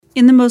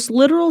In the most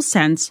literal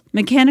sense,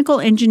 mechanical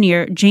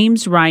engineer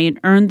James Ryan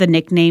earned the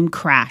nickname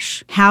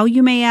Crash. How,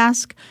 you may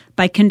ask?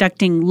 By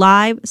conducting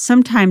live,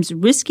 sometimes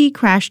risky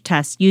crash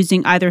tests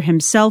using either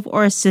himself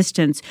or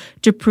assistants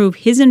to prove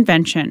his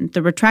invention,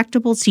 the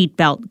retractable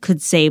seatbelt,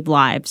 could save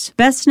lives.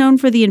 Best known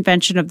for the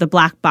invention of the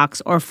black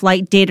box or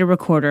flight data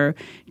recorder,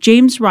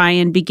 James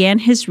Ryan began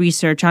his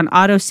research on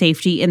auto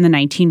safety in the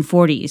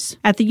 1940s.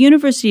 At the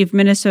University of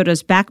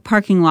Minnesota's back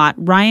parking lot,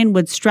 Ryan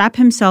would strap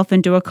himself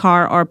into a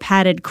car or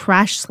padded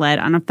crash sled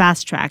on a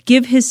fast track,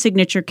 give his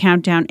signature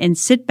countdown, and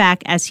sit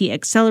back as he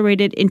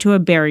accelerated into a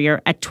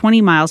barrier at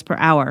 20 miles per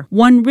hour.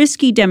 One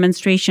risky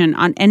demonstration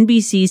on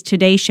NBC's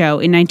Today Show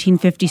in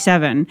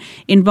 1957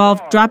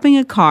 involved dropping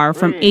a car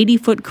from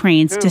 80-foot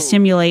cranes to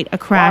simulate a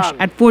crash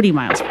at 40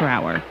 miles per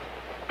hour.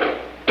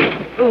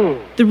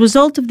 The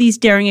result of these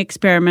daring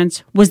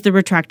experiments was the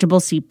retractable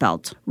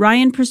seatbelt.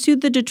 Ryan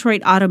pursued the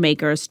Detroit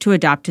automakers to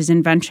adopt his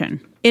invention.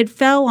 It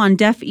fell on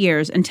deaf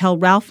ears until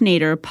Ralph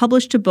Nader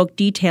published a book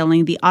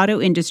detailing the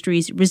auto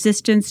industry's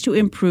resistance to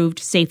improved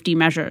safety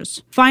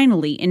measures.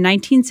 Finally, in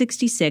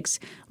 1966,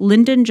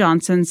 Lyndon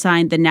Johnson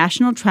signed the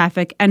National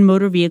Traffic and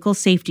Motor Vehicle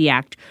Safety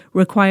Act,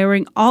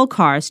 requiring all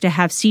cars to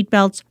have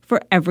seatbelts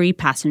for every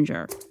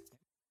passenger.